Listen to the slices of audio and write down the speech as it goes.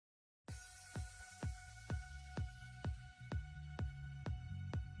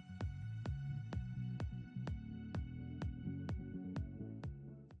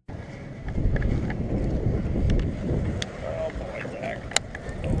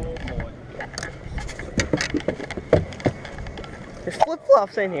There's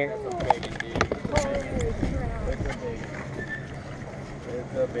flip-flops in here.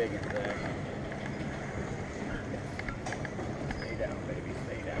 It's a big thing. Stay down, baby.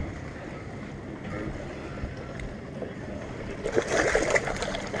 Stay down.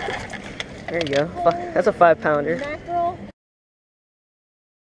 There you go. That's a 5-pounder. Mackerel.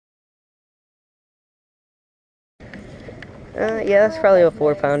 Yeah, that's probably a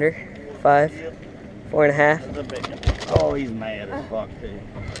 4-pounder. 5, 4.5. That's a big one. Oh, he's mad as fuck, too.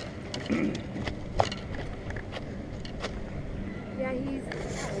 Yeah, he's.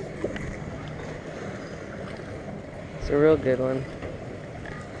 It's a real good one.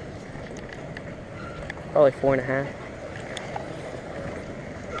 Probably 4.5.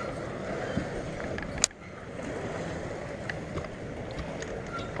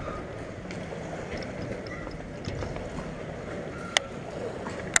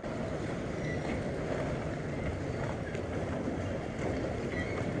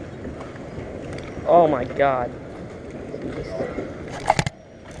 Oh my god.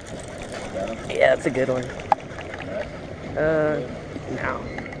 Yeah, that's a good one. No.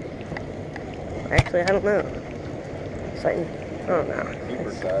 Actually, I don't know. Sighting? I don't know.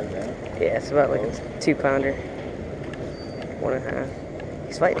 Super size, man. Yeah, it's about like a 2-pounder. 1.5.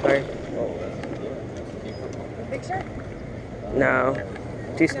 He's fighting hard. Oh, that's good. The big shark? No.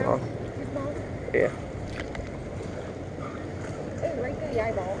 Too small. Too small? Yeah. Hey, right through the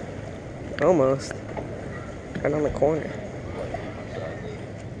eyeball. Almost. Right on the corner.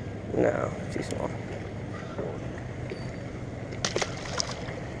 No, too small.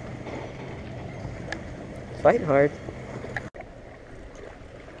 Fighting hard. Well,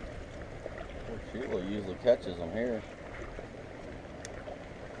 Sheila usually catches them here.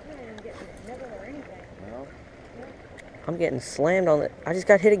 I didn't get a nibble or anything. No? I'm getting slammed on it. I just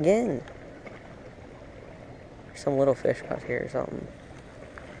got hit again. There's some little fish out here or something.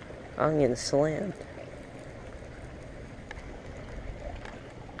 I'm getting slammed.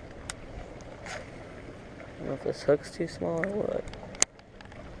 I don't know if this hook's too small or what.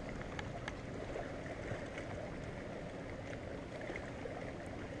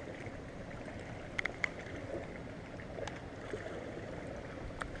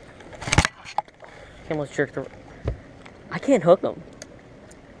 I almost jerked the... I can't hook them.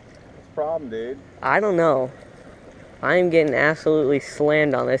 What's the problem, dude? I don't know. I'm getting absolutely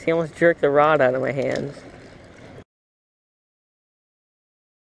slammed on this. He almost jerked the rod out of my hands.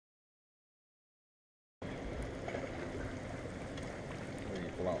 Where you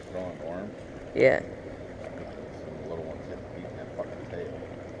pull out throwing worms? Yeah. Some little ones hit beating that fucking tail.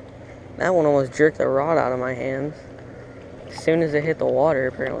 That one almost jerked the rod out of my hands. As soon as it hit the water,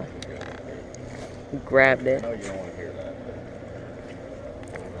 apparently. He grabbed I it. know you don't want to hear that.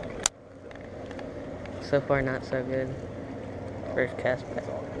 So far, not so good. First cast back.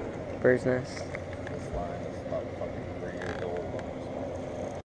 Bird's nest. This line is about fucking 3 years old.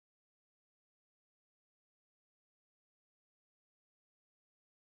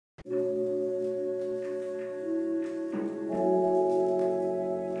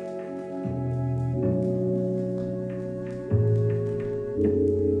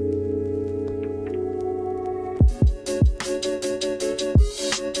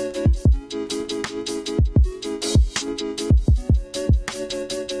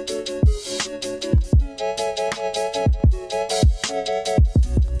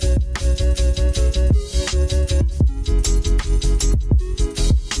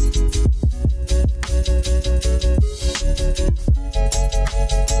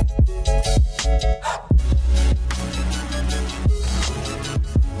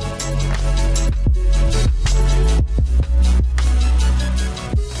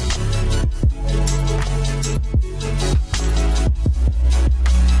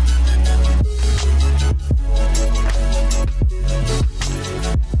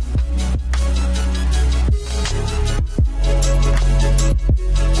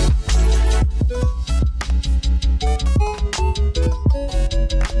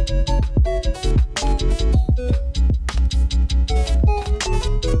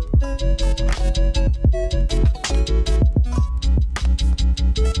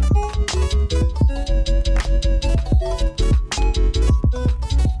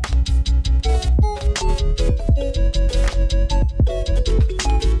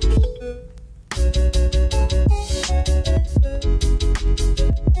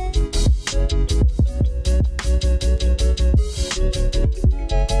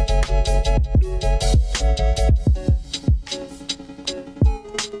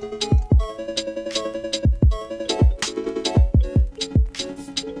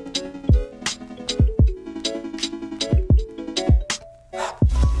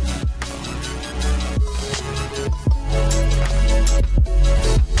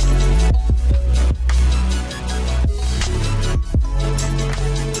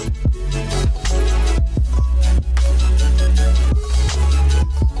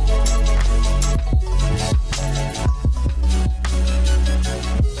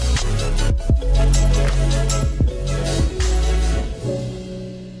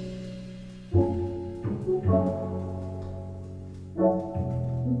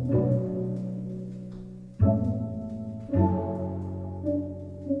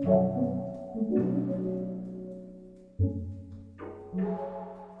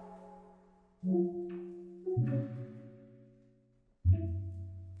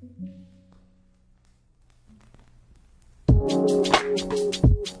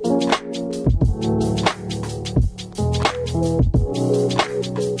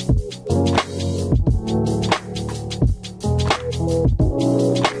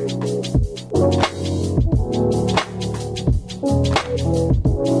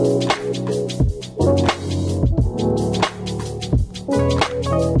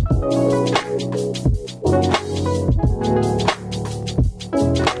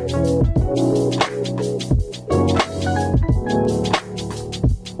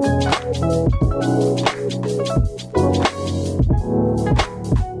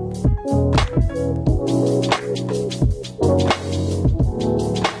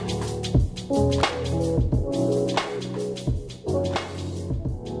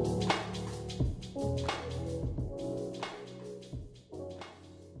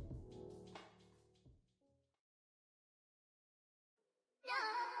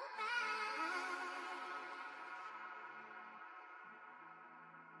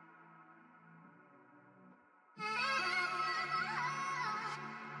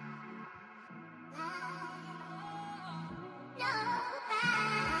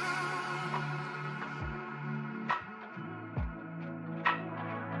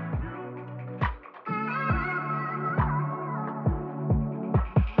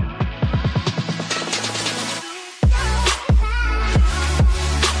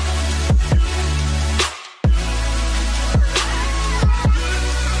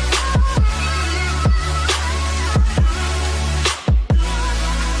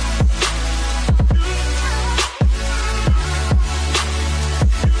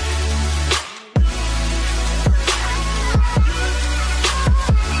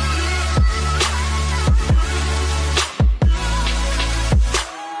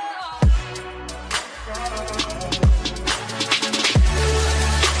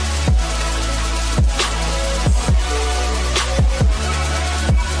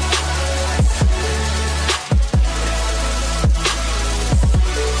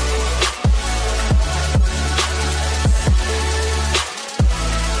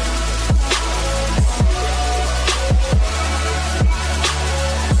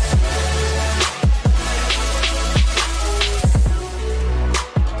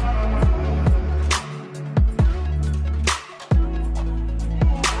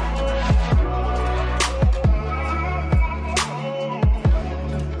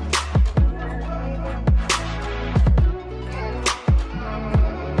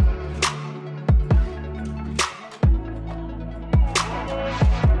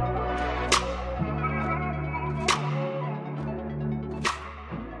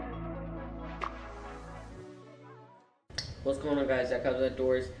 What's going on, guys? Zach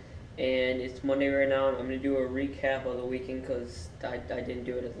Outdoors, and it's Monday right now, and I'm going to do a recap of the weekend because I didn't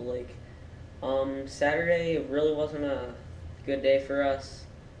do it at the lake. Saturday really wasn't a good day for us.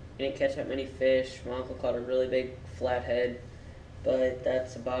 We didn't catch that many fish. My uncle caught a really big flathead, but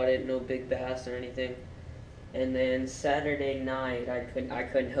that's about it. No big bass or anything. And then Saturday night, I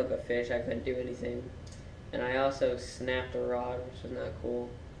couldn't hook a fish. I couldn't do anything, and I also snapped a rod, which was not cool.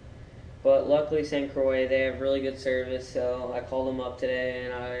 But luckily, St.Croix, they have really good service, so I called them up today,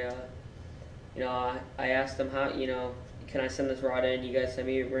 and I asked them how, can I send this rod in? You guys send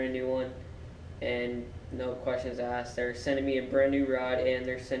me a brand new one, and no questions asked. They're sending me a brand new rod, and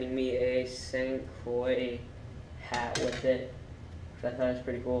they're sending me a St.Croix hat with it, which I thought was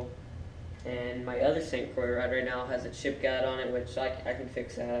pretty cool. And my other St.Croix rod right now has a chip guide on it, which I can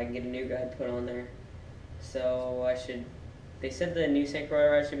fix that. I can get a new guide put on there. So they said the new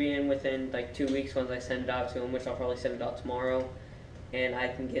St.Croix rod should be in within like 2 weeks once I send it out to them, which I'll probably send it out tomorrow. And I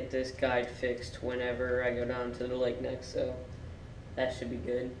can get this guide fixed whenever I go down to the lake next, so that should be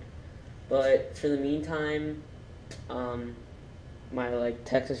good. But for the meantime, my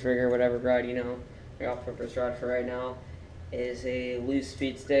Texas rig or whatever rod, my all-purpose rod for right now is a loose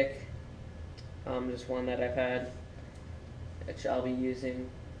speed stick. Just one that I've had, which I'll be using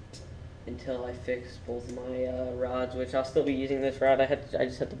until I fix both of my rods, which I'll still be using this rod. I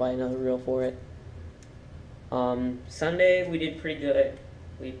just had to buy another reel for it. Sunday we did pretty good.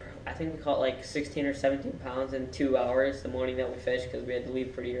 I think we caught like 16 or 17 pounds in 2 hours the morning that we fished, because we had to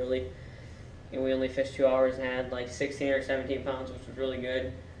leave pretty early. And we only fished 2 hours and had like 16 or 17 pounds, which was really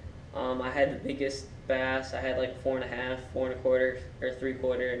good. I had the biggest bass. I had like 4.5, 4.25, or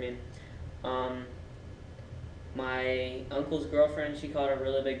 3/4. My uncle's girlfriend, she caught a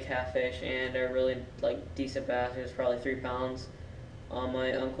really big catfish and a really decent bass. It was probably 3 pounds.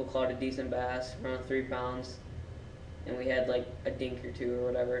 My uncle caught a decent bass, around 3 pounds, and we had like a dink or two or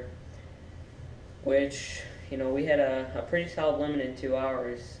whatever. Which, we had a pretty solid limit in 2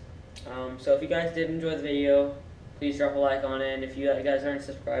 hours. So if you guys did enjoy the video, please drop a like on it. And if you guys aren't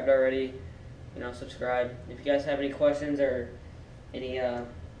subscribed already, subscribe. If you guys have any questions or Any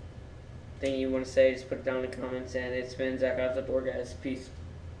thing you want to say, just put it down in the comments. And it's been Zach out the door, guys. Peace.